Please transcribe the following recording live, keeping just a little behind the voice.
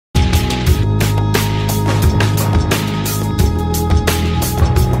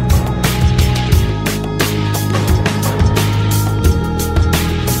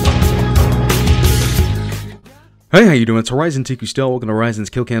Hey, how you doing? It's Horizon TCousteau. Welcome to Horizon's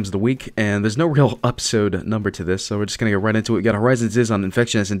Killcams of the Week, and there's no real episode number to this, so we're just going to get right into it. We got Horizon Zizz on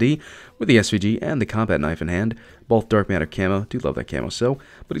Infection S&D with the SVG and the combat knife in hand. Both dark matter camo. Do love that camo,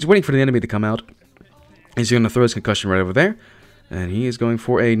 but he's waiting for the enemy to come out. He's going to throw his concussion right over there, and he is going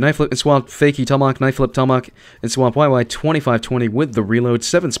for a knife flip and swamp, fakey tomahawk, knife flip tomahawk, and swamp YY 2520 with the reload.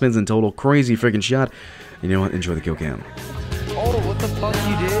 7 spins in total. Crazy freaking shot. And you know what? Enjoy the kill cam. Oh, what the fuck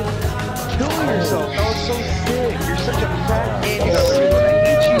you did? Kill yourself. That was so sick. You're such a fat and you got the reload. I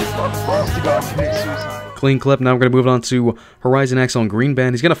hate you. Honest to God, commit suicide. Clean clip. Now we're going to move on to Horizon xAxel on green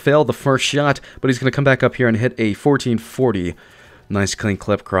band. He's going to fail the first shot, but he's going to come back up here and hit a 1440. Nice clean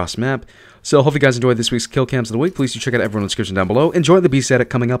clip cross map. So hopefully you guys enjoyed this week's Kill Cams of the Week. Please do check out everyone in the description down below. Enjoy the beast edit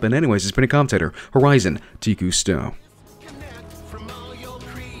coming up. And anyways, it's been a commentator, Horizon TCousteau.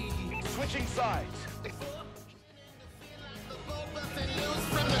 Switching sides.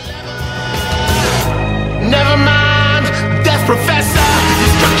 Never mind, death professor,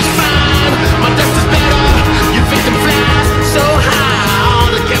 destruction's fine, my death is better, your victim flies so high, all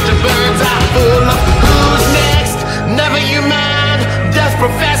the captain birds are full of who's next, never you mind, death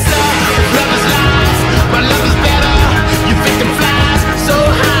professor.